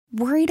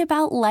Worried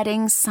about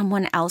letting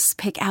someone else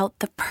pick out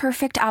the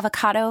perfect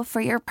avocado for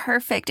your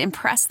perfect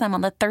impress them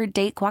on the third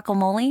date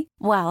guacamole?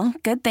 Well,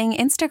 good thing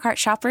Instacart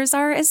shoppers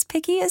are as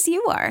picky as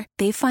you are.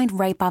 They find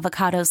ripe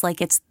avocados like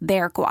it's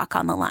their guac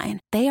on the line.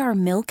 They are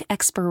milk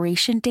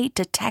expiration date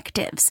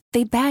detectives.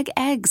 They bag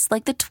eggs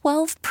like the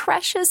 12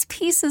 precious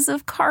pieces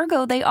of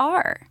cargo they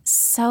are.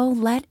 So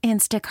let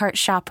Instacart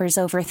shoppers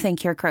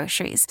overthink your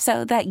groceries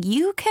so that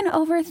you can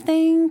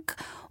overthink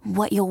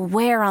what you'll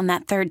wear on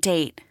that third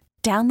date.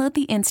 Download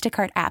the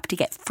Instacart app to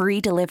get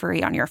free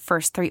delivery on your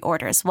first 3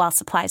 orders while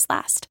supplies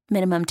last.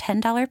 Minimum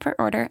 $10 per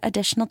order.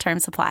 Additional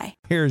terms apply.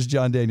 Here's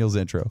Jon Daniels'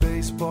 intro.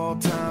 Baseball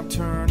time,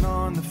 turn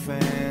on the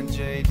fan.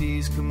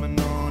 JD's coming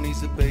on,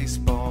 he's a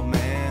baseball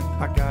man.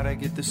 I gotta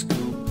get the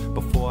scoop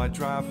before I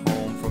drive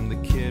home from the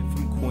kid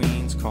from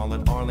Queens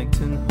calling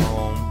Arlington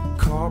home.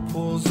 Car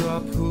pulls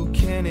up, who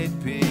can it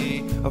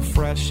be? A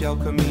fresh El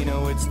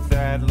Camino, it's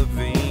Thad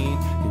Levine.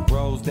 He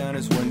rolls down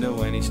his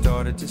window and he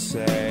started to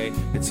say,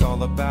 it's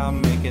all about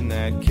making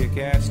that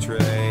kick-ass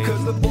trade.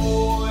 Cause the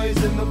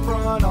boys in the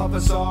front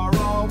office are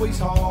always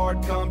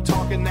hard. Come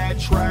talking that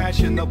trash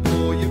and they'll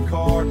pull your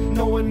card.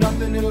 Knowing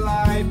nothing in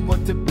life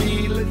but to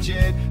be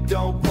legit.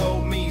 Don't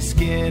quote me,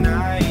 skin,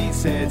 I ain't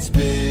said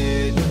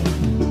spit.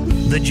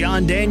 The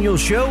Jon Daniels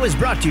Show is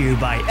brought to you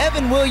by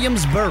Evan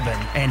Williams Bourbon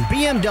and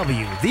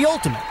BMW, the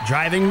ultimate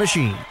driving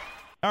machine.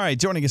 All right,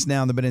 joining us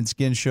now on the Ben and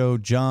Skin Show,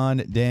 Jon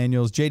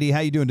Daniels. JD,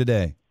 how you doing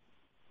today?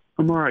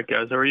 I'm all right,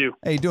 guys. How are you?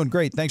 Hey, doing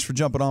great. Thanks for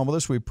jumping on with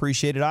us. We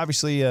appreciate it.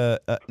 Obviously,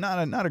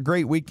 not a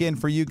great weekend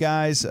for you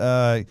guys.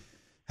 Had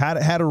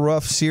a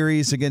rough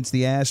series against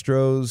the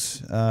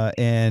Astros,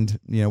 and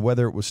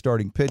whether it was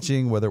starting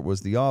pitching, whether it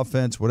was the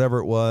offense, whatever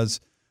it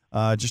was,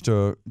 just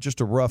a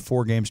rough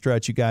 4-game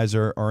stretch. You guys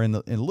are in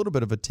a little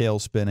bit of a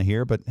tailspin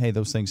here, but hey,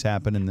 those things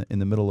happen in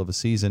the middle of a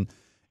season.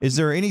 Is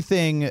there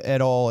anything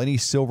at all, any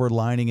silver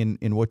lining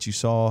in what you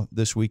saw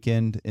this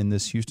weekend in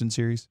this Houston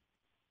series?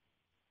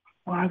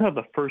 Well, I thought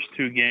the first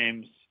 2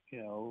 games,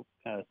 toe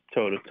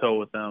to toe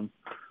with them.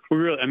 We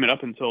really,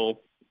 up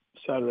until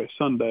Saturday,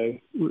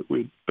 Sunday,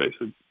 we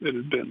basically, it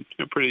had been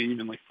pretty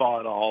evenly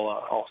fought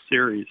all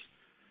series.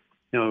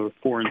 We were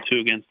 4-2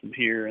 against them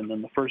here, and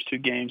then the first 2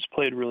 games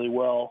played really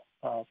well.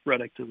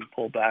 Reddick didn't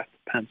pull back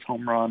the Pence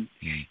home run.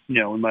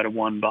 We might have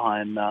won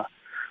behind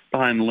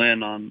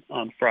Lynn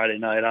on Friday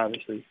night.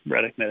 Obviously,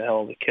 Reddick made a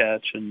hell of a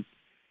catch, and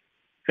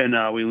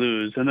we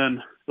lose. And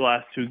then the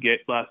last two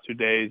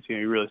days,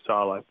 you really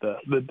saw like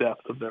the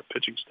depth of their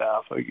pitching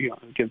staff,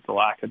 against the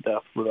lack of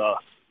depth with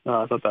us.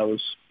 I thought that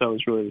was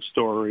really the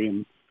story,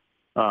 and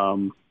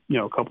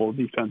a couple of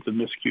defensive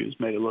miscues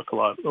made it look a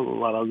lot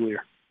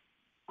uglier.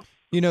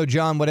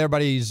 John, not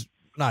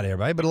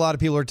everybody, but a lot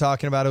of people are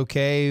talking about,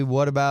 okay,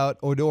 what about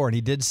Odor? And he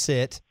did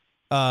sit.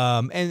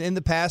 And in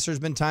the past, there's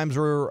been times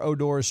where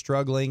Odor is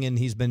struggling and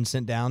he's been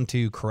sent down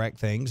to correct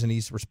things, and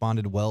he's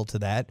responded well to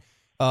that.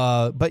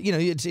 But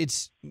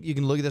it's you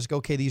can look at this and go,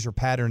 okay, these are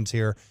patterns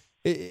here.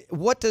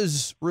 What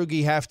does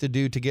Rugi have to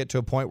do to get to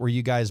a point where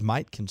you guys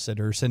might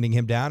consider sending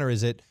him down, or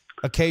is it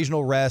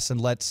occasional rest and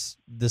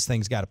this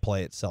thing's got to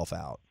play itself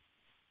out?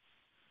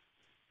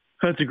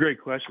 That's a great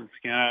question,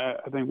 Skin. I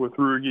think with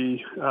Rugi,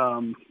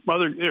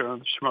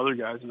 there's some other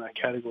guys in that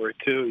category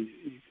too.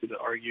 You could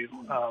argue,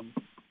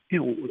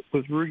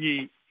 with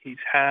Rugi, he's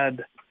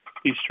had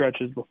these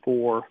stretches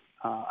before.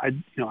 I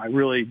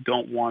really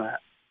don't want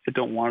it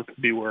to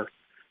be where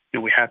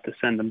we have to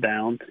send him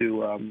down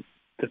to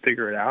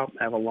figure it out.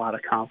 I have a lot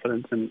of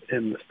confidence in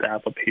the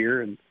staff up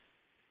here, and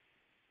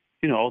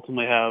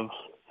ultimately have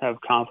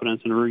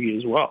confidence in Rugi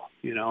as well.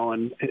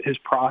 And his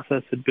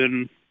process had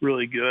been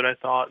really good, I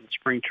thought, in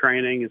spring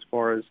training, as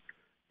far as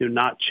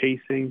not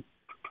chasing,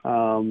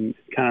 kind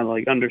of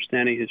like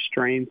understanding his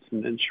strengths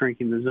and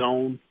shrinking the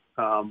zone.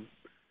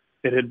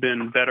 It had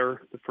been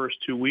better the first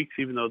 2 weeks,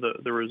 even though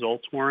the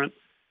results weren't,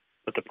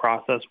 but the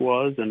process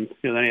was. And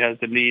then he has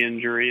the knee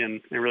injury,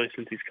 and really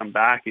since he's come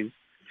back,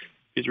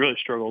 he's really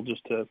struggled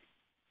just to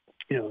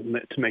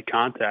make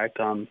contact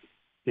on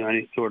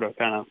any sort of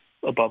kind of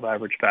above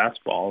average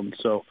fastball. And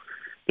so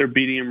they're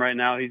beating him right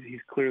now.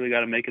 He's clearly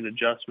got to make an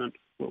adjustment.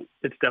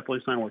 It's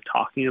definitely something we're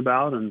talking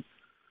about, and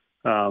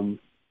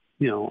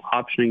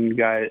optioning the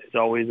guy is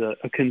always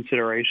a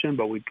consideration,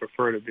 but we'd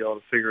prefer to be able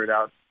to figure it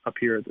out up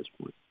here at this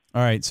point.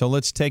 All right, so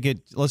let's take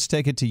it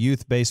to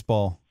youth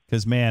baseball,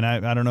 because man,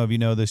 I don't know if you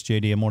know this,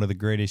 JD. I'm one of the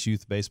greatest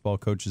youth baseball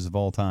coaches of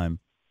all time.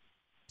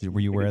 Were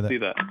you aware of that? See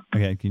that?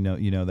 Okay, you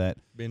know that.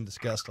 Been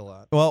discussed a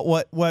lot. Well,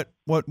 what?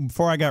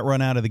 Before I got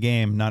run out of the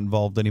game, not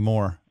involved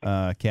anymore.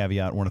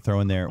 Caveat I want to throw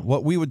in there.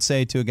 What we would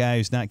say to a guy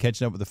who's not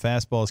catching up with the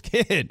fastball is,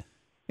 kid,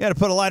 you got to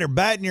put a lighter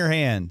bat in your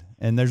hand.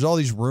 And there's all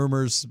these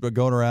rumors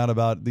going around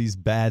about these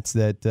bats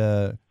that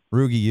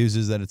Rugi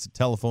uses, that it's a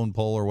telephone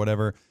pole or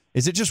whatever.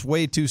 Is it just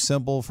way too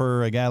simple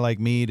for a guy like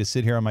me to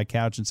sit here on my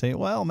couch and say,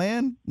 well,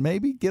 man,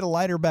 maybe get a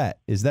lighter bat?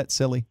 Is that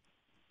silly?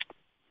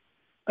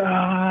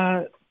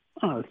 Not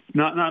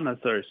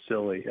necessarily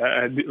silly.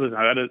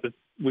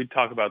 We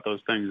talk about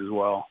those things as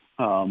well.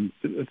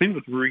 The thing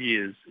with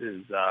Rugi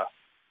is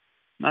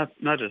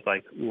not just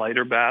like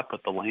lighter bat,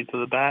 but the length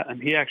of the bat.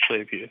 And he actually,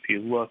 if you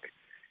look,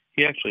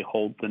 he actually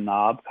holds the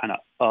knob kind of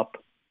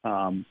up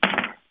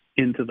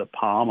into the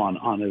palm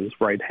on his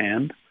right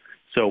hand.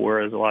 So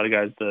whereas a lot of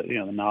guys, the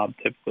knob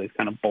typically is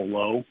kind of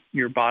below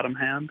your bottom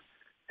hand,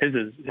 his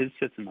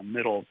sits in the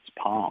middle of his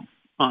palm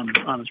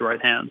on his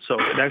right hand. So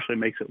it actually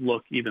makes it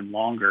look even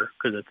longer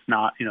because it's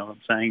not, what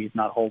I'm saying, he's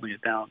not holding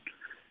it down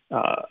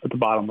at the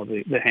bottom of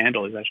the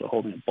handle. He's actually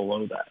holding it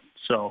below that.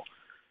 So,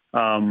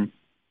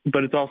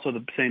 but it's also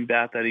the same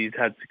bat that he's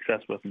had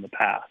success with in the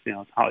past.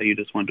 It's how he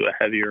just went to a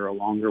heavier or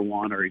longer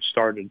one, or he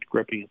started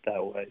gripping it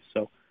that way.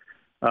 So,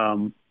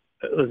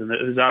 listen,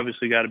 there's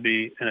obviously got to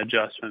be an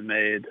adjustment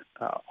made.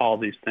 All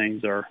these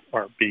things are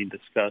being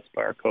discussed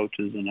by our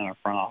coaches and in our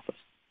front office.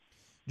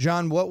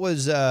 Jon, what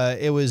was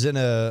it was in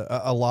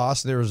a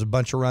loss. There was a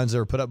bunch of runs that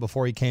were put up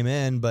before he came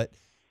in, but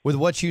with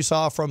what you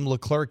saw from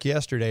Leclerc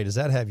yesterday, does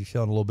that have you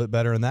feeling a little bit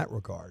better in that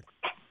regard?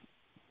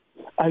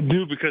 I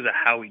do, because of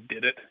how he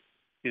did it.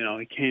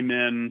 He came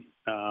in.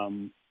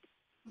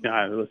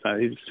 Listen,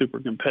 he's a super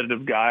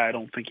competitive guy. I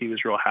don't think he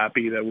was real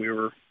happy that we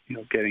were,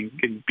 getting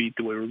beat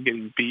the way we were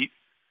getting beat.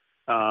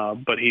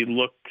 But he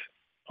looked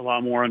a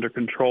lot more under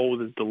control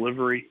with his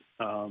delivery.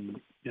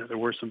 There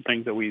were some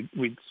things that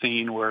we'd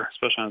seen where,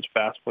 especially on his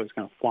fastball, he's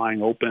kind of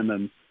flying open,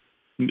 and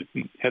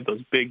he had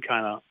those big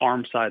kind of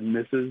arm side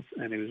misses,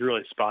 and he was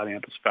really spotting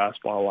up his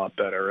fastball a lot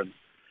better. And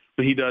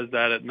when he does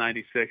that at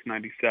 96,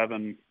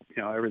 97,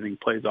 everything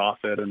plays off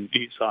it, and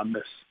he saw a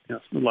miss, a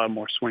lot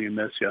more swing and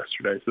miss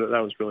yesterday. So that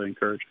was really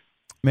encouraging.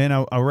 Man,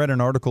 I read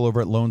an article over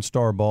at Lone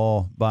Star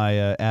Ball by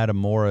Adam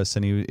Morris,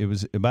 and it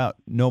was about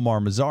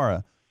Nomar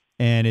Mazara.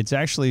 And it's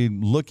actually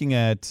looking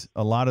at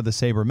a lot of the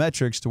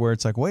sabermetrics to where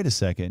it's like, wait a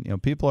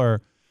second, people are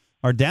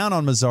down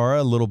on Mazara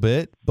a little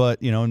bit,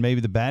 but, and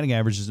maybe the batting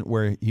average isn't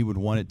where he would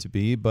want it to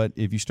be. But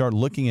if you start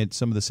looking at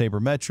some of the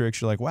sabermetrics,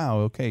 you're like, wow,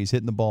 okay, he's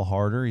hitting the ball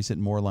harder. He's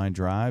hitting more line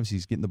drives.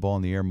 He's getting the ball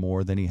in the air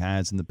more than he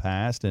has in the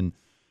past. And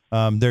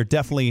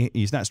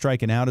he's not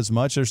striking out as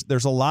much.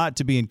 There's a lot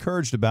to be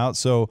encouraged about.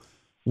 So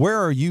where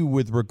are you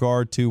with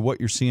regard to what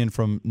you're seeing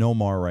from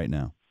Nomar right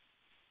now?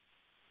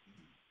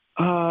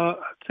 I'd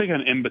say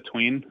kind of in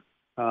between,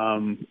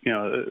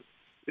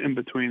 in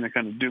between the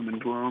kind of doom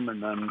and gloom.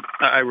 And then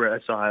I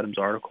saw Adam's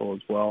article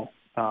as well.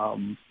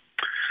 Maz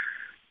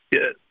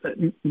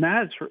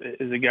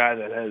is a guy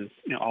that has,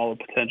 all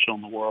the potential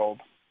in the world.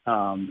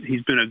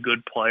 He's been a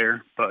good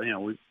player, but,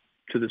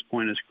 to this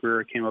point in his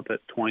career, came up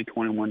at 20,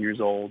 21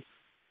 years old.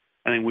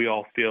 I think we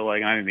all feel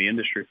like, I think the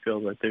industry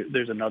feels like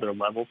there's another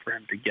level for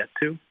him to get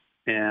to.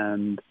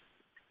 And,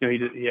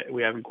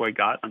 we haven't quite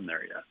gotten him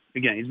there yet.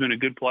 Again, he's been a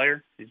good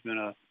player. He's been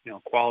a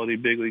quality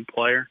big league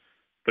player,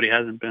 but he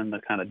hasn't been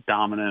the kind of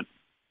dominant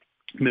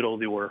middle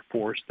of the order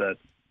force that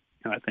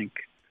I think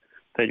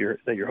that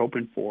you're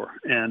hoping for.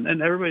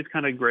 And everybody's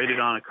kind of graded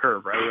on a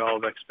curve, right? We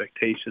all have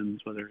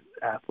expectations, whether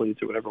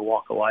athletes or whatever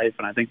walk of life,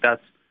 and I think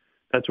that's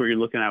what you're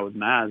looking at with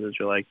Maz. Is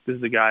you're like, this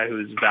is a guy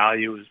whose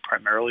value is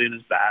primarily in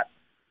his bat,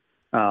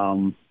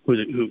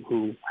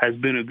 who has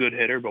been a good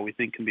hitter, but we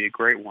think can be a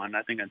great one.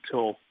 I think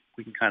until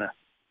we can kind of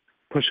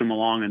push him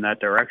along in that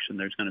direction,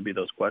 there's going to be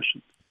those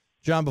questions.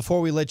 Jon, before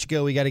we let you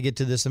go, we got to get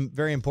to this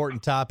very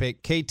important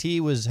topic. KT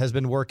has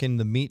been working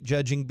the meat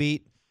judging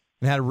beat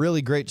and had a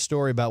really great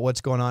story about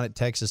what's going on at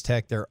Texas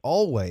Tech. They're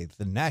always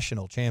the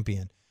national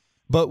champion.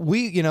 But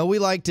we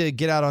like to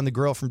get out on the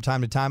grill from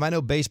time to time. I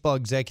know baseball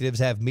executives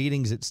have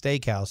meetings at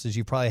steakhouses.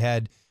 You probably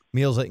had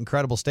meals at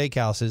incredible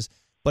steakhouses.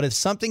 But if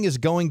something is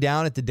going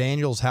down at the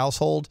Daniels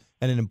household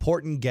and an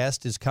important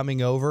guest is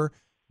coming over,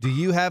 do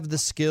you have the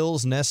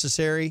skills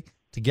necessary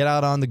to get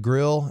out on the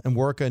grill and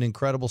work an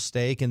incredible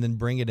steak and then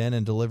bring it in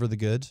and deliver the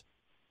goods?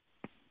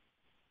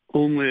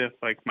 Only if,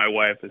 my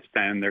wife is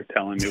standing there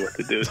telling me what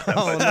to do.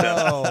 Oh,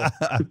 no.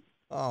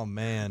 Oh,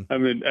 man. I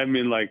mean, and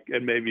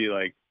maybe,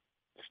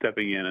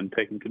 stepping in and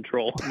taking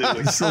control.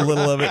 Just a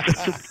little of it.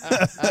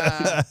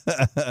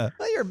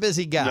 Well, you're a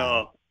busy guy.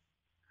 No.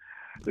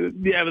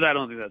 Yeah, but I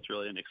don't think that's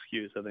really an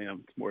excuse. I think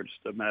it's more just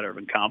a matter of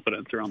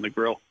incompetence around the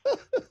grill.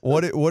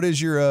 What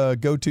is your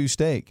go-to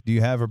steak? Do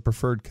you have a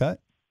preferred cut?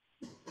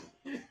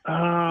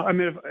 I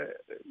mean,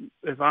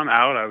 if I'm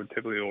out, I would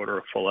typically order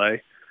a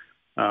filet.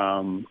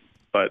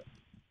 But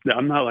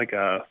I'm not I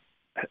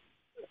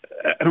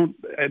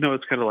know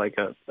it's kind of like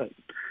a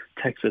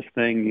Texas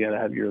thing. You got to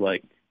have your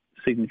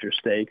signature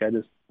steak.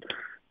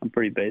 I'm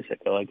pretty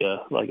basic. I like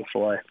a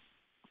filet.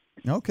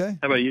 Okay.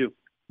 How about you?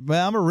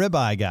 Well, I'm a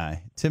ribeye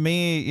guy. To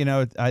me,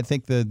 I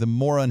think the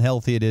more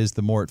unhealthy it is,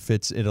 the more it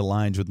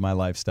aligns with my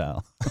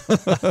lifestyle.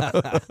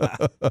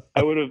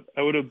 I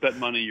would have bet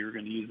money you were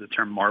going to use the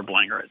term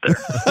marbling right there.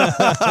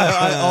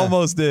 I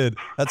almost did.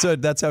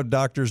 That's how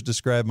doctors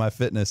describe my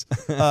fitness.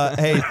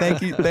 Hey,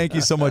 thank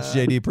you so much,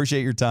 JD.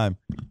 Appreciate your time.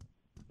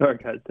 All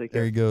right, guys, take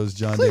care. There he goes,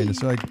 Jon Daniels.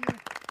 So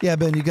yeah,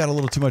 Ben, you got a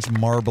little too much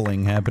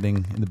marbling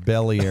happening in the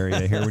belly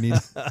area here. We need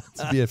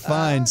to be a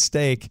fine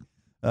steak.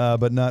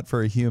 But not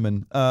for a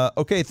human.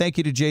 Okay, thank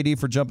you to JD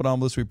for jumping on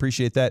with us. We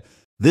appreciate that.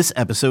 This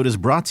episode is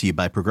brought to you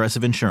by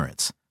Progressive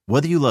Insurance.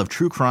 Whether you love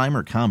true crime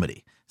or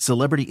comedy,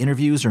 celebrity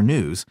interviews or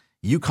news,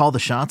 You call the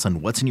shots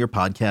on what's in your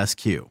podcast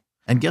queue.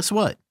 And guess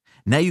what?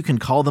 Now you can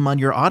call them on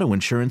your auto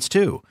insurance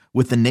too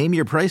with the Name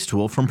Your Price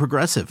tool from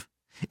Progressive.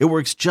 It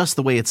works just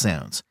the way it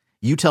sounds.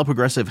 You tell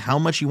Progressive how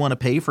much you want to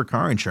pay for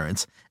car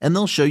insurance, and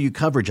they'll show you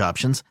coverage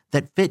options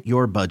that fit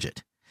your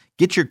budget.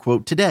 Get your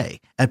quote today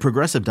at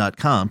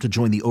Progressive.com to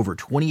join the over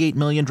 28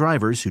 million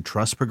drivers who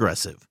trust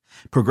Progressive.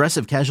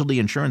 Progressive Casualty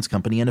Insurance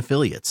Company and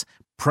Affiliates.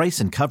 Price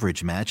and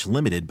coverage match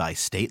limited by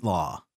state law.